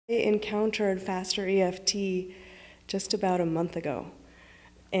I encountered FasterEFT just about a month ago,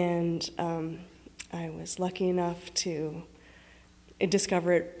 and I was lucky enough to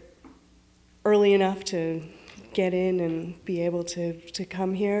discover it early enough to get in and be able to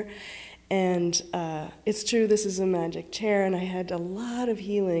come here. And it's true, this is a magic chair, and I had a lot of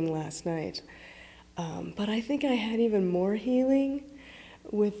healing last night. But I think I had even more healing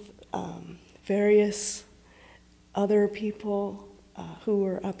with various other people who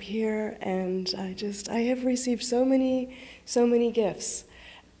were up here, and I have received so many gifts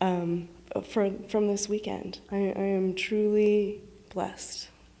from this weekend. I am truly blessed.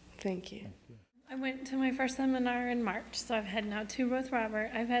 Thank you. I went to my first seminar in March, so I've had now 2 with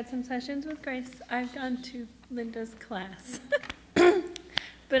Robert. I've had some sessions with Grace. I've gone to Linda's class.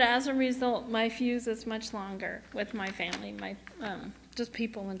 But as a result, my fuse is much longer with my family, my just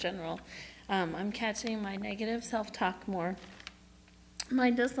people in general. I'm catching my negative self-talk more. My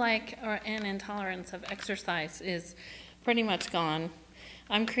dislike and intolerance of exercise is pretty much gone.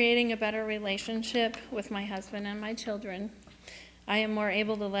 I'm creating a better relationship with my husband and my children. I am more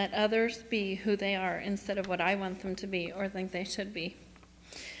able to let others be who they are instead of what I want them to be or think they should be.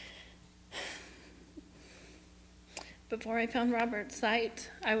 Before I found Robert's site,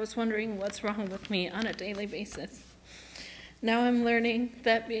 I was wondering what's wrong with me on a daily basis. Now I'm learning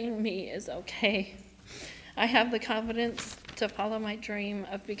that being me is okay. I have the confidence to follow my dream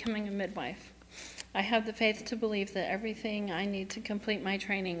of becoming a midwife. I have the faith to believe that everything I need to complete my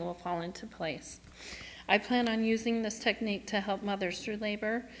training will fall into place. I plan on using this technique to help mothers through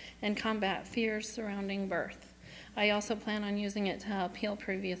labor and combat fears surrounding birth. I also plan on using it to help heal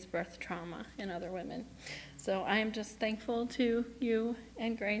previous birth trauma in other women. So I am just thankful to you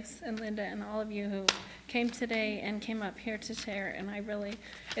and Grace and Linda and all of you who came today and came up here to share. And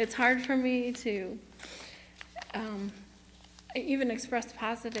it's hard for me to even express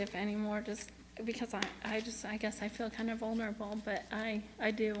positive anymore, just because I guess I feel kind of vulnerable, but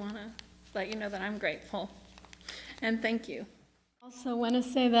I do want to let you know that I'm grateful. And thank you. Also want to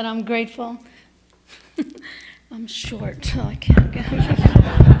say that I'm grateful. I'm short, so I can't get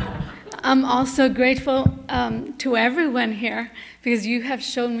I'm also grateful to everyone here because you have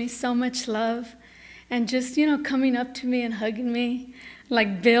shown me so much love and just, coming up to me and hugging me.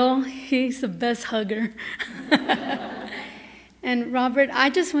 Like Bill, he's the best hugger. And Robert, I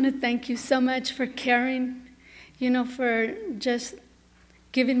just want to thank you so much for caring, for just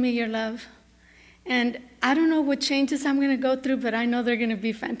giving me your love. And I don't know what changes I'm going to go through, but I know they're going to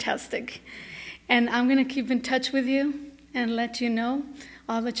be fantastic. And I'm going to keep in touch with you and let you know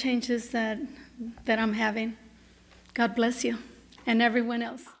all the changes that I'm having. God bless you and everyone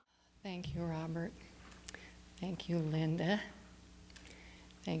else. Thank you, Robert. Thank you, Linda.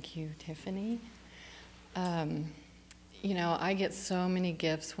 Thank you, Tiffany. I get so many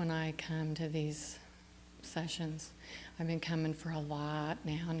gifts when I come to these sessions. I've been coming for a lot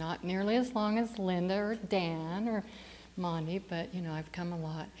now, not nearly as long as Linda or Dan or Monty, but I've come a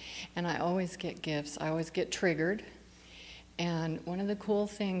lot. And I always get gifts. I always get triggered. And one of the cool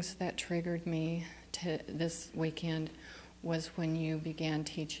things that triggered me to this weekend was when you began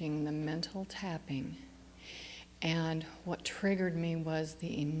teaching the mental tapping. And what triggered me was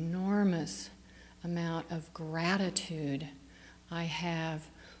the enormous amount of gratitude I have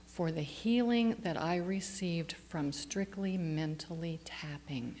for the healing that I received from strictly mentally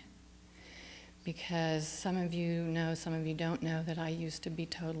tapping. Because some of you know, some of you don't know, that I used to be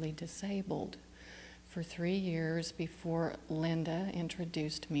totally disabled for 3 years before Linda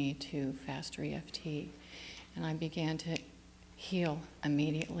introduced me to FasterEFT. And I began to heal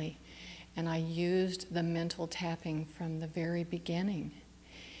immediately. And I used the mental tapping from the very beginning.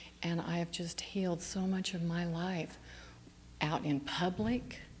 And I have just healed so much of my life out in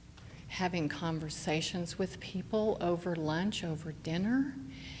public, having conversations with people over lunch, over dinner,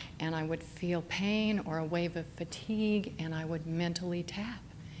 and I would feel pain or a wave of fatigue, and I would mentally tap,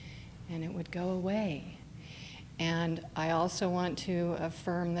 and it would go away. And I also want to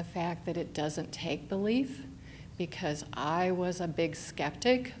affirm the fact that it doesn't take belief, because I was a big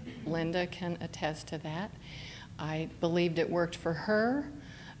skeptic. Linda can attest to that. I believed it worked for her.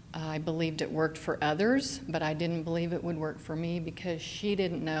 I believed it worked for others, but I didn't believe it would work for me because she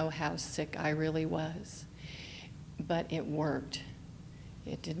didn't know how sick I really was. But it worked.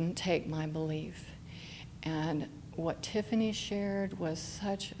 It didn't take my belief. And what Tiffany shared was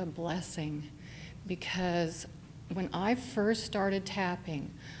such a blessing, because when I first started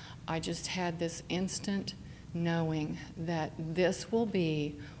tapping, I just had this instant knowing that this will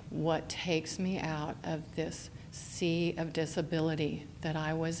be what takes me out of this sea of disability that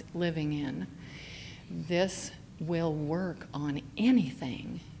I was living in. This will work on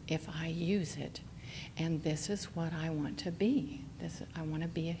anything if I use it. And this is what I want to be. I want to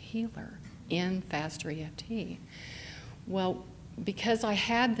be a healer in FasterEFT. Well, because I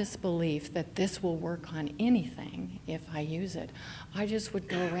had this belief that this will work on anything if I use it, I just would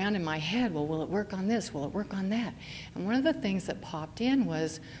go around in my head, well, will it work on this? Will it work on that? And one of the things that popped in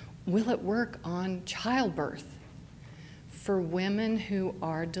was, will it work on childbirth for women who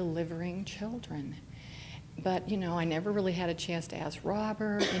are delivering children? But, you know, I never really had a chance to ask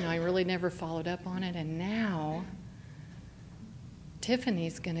Robert. You know, I really never followed up on it. And now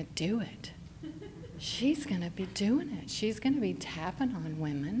Tiffany's going to do it. She's going to be doing it. She's going to be tapping on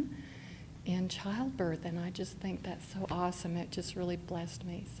women in childbirth, and I just think that's so awesome. It just really blessed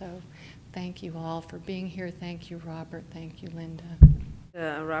me. So thank you all for being here. Thank you, Robert. Thank you, Linda.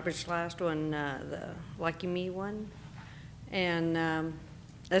 Robert's last one, the Lucky Me one, and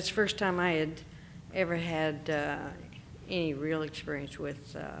that's the first time I had ever had any real experience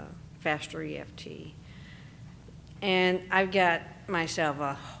with FasterEFT. And I've got myself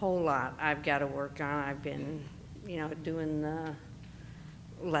a whole lot I've got to work on. I've been, you know, doing the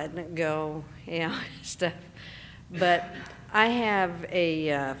letting it go, you know, stuff. But I have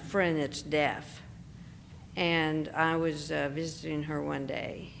a friend that's deaf, and I was visiting her one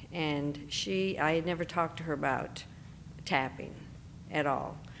day, and I had never talked to her about tapping at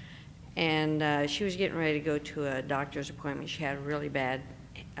all. And she was getting ready to go to a doctor's appointment. She had a really bad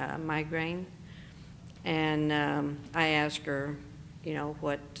migraine. And I asked her, you know,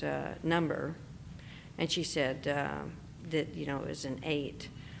 what number, and she said that, you know, it was an 8.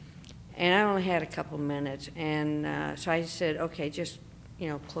 And I only had a couple minutes, and so I said, okay, just, you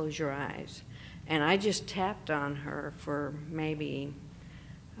know, close your eyes. And I just tapped on her for maybe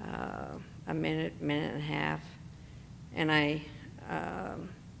a minute, minute and a half, and I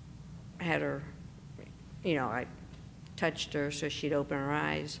had her, you know, I touched her so she'd open her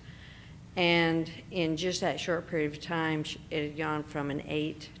eyes. And in just that short period of time, it had gone from an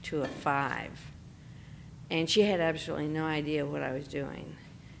 8 to a 5. And she had absolutely no idea what I was doing.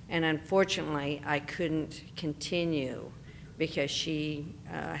 And unfortunately, I couldn't continue because she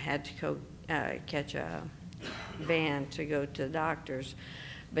had to go catch a van to go to the doctor's.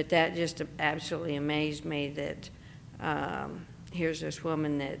 But that just absolutely amazed me that here's this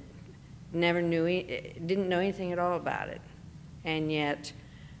woman that never knew, didn't know anything at all about it, and yet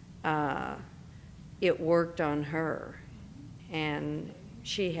it worked on her, and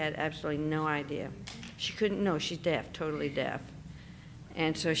she had absolutely no idea. She couldn't know. She's deaf, totally deaf,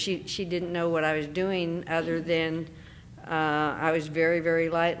 and so she didn't know what I was doing other than I was very, very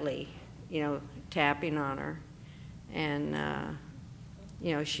lightly, you know, tapping on her, and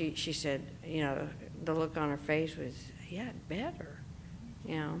you know, she said, you know, the look on her face was, yeah, better,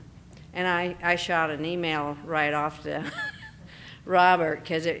 you know, and I shot an email right off to Robert,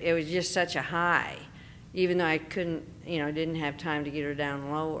 because it was just such a high, even though I couldn't, you know, didn't have time to get her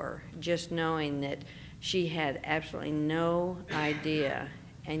down lower, just knowing that she had absolutely no idea,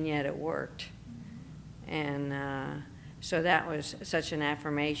 and yet it worked. And so that was such an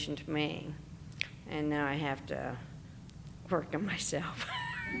affirmation to me. And now I have to work on myself.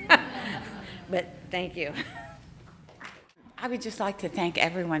 But thank you. I would just like to thank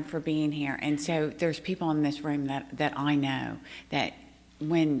everyone for being here. And so there's people in this room that I know that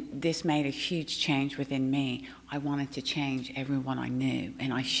when this made a huge change within me, I wanted to change everyone I knew.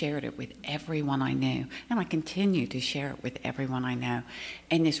 And I shared it with everyone I knew. And I continue to share it with everyone I know.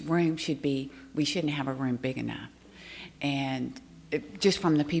 And this room we shouldn't have a room big enough. And just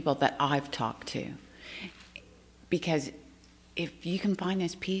from the people that I've talked to. Because if you can find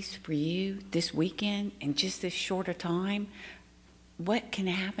this peace for you this weekend in just this shorter time, what can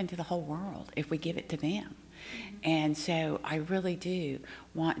happen to the whole world if we give it to them? And so I really do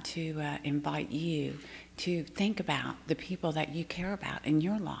want to invite you to think about the people that you care about in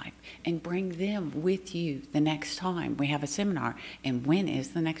your life and bring them with you the next time we have a seminar. And when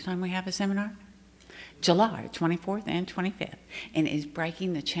is the next time we have a seminar? July 24th and 25th. And it is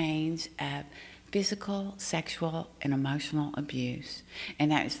breaking the chains of physical, sexual, and emotional abuse. And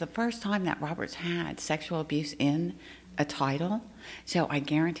that is the first time that Robert's had sexual abuse in a title. So I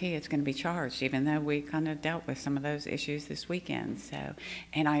guarantee it's going to be charged, even though we kind of dealt with some of those issues this weekend. So,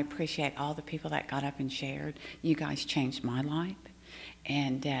 and I appreciate all the people that got up and shared. You guys changed my life.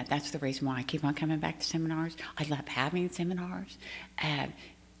 And that's the reason why I keep on coming back to seminars. I love having seminars.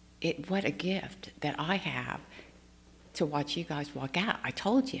 What a gift that I have to watch you guys walk out. I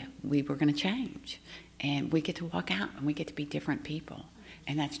told you we were going to change, and we get to walk out and we get to be different people,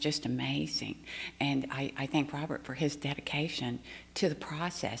 and that's just amazing. And I thank Robert for his dedication to the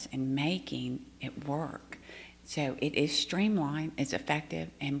process and making it work. So it is streamlined, it's effective,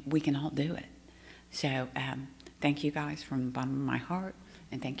 and we can all do it. So thank you guys from the bottom of my heart,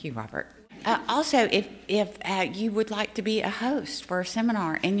 and thank you, Robert. Also, if you would like to be a host for a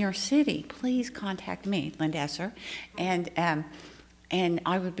seminar in your city, please contact me, Linda Esser, and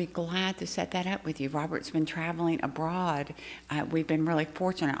I would be glad to set that up with you. Robert's been traveling abroad. We've been really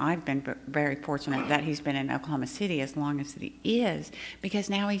fortunate. I've been very fortunate that he's been in Oklahoma City as long as he is, because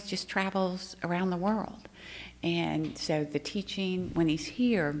now he just travels around the world. And so the teaching, when he's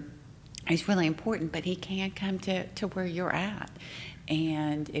here, is really important, but he can come to where you're at.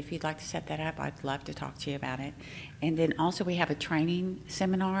 And if you'd like to set that up, I'd love to talk to you about it. And then also we have a training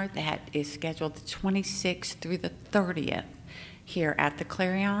seminar that is scheduled the 26th through the 30th here at the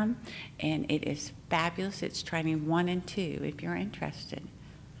Clarion. And it is fabulous. It's training 1 and 2 if you're interested.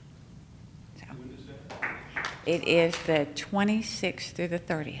 So, it is the 26th through the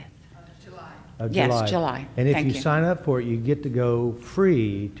 30th. Yes, July. And if Thank you you. sign up for it, you get to go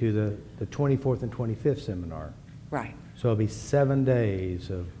free to the 24th and 25th seminar. Right. So it'll be 7 days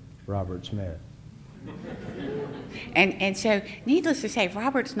of Robert Smith. And so, needless to say,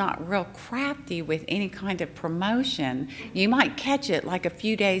 Robert's not real crafty with any kind of promotion. You might catch it like a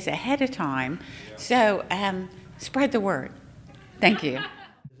few days ahead of time. So spread the word. Thank you.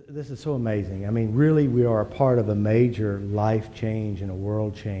 This is so amazing. I mean, really, we are a part of a major life change and a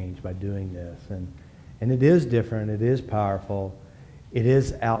world change by doing this. And it is different. It is powerful. It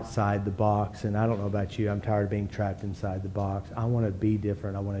is outside the box. And I don't know about you. I'm tired of being trapped inside the box. I want to be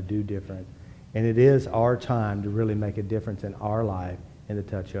different. I want to do different. And it is our time to really make a difference in our life and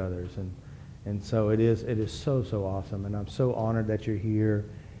to touch others. And so it is so, so awesome. And I'm so honored that you're here.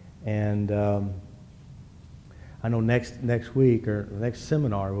 And I know next week or next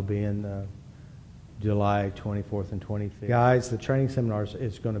seminar will be in July 24th and 25th. Guys, the training seminars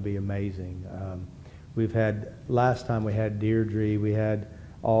is going to be amazing. Last time we had Deirdre, we had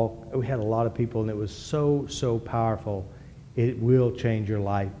a lot of people, and it was so powerful. It will change your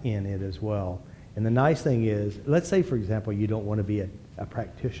life in it as well. And the nice thing is, let's say, for example, you don't want to be a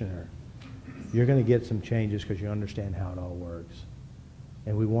practitioner. You're going to get some changes because you understand how it all works.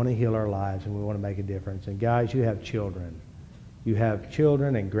 And we want to heal our lives, and we want to make a difference. And guys, you have children. You have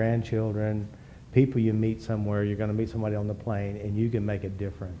children and grandchildren, people you meet somewhere. You're going to meet somebody on the plane, and you can make a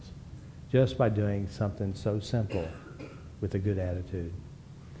difference just by doing something so simple with a good attitude.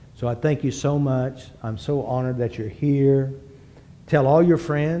 So I thank you so much. I'm so honored that you're here. Tell all your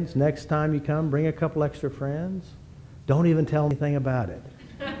friends. Next time you come, bring a couple extra friends. Don't even tell them anything about it.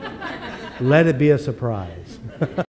 Let it be a surprise.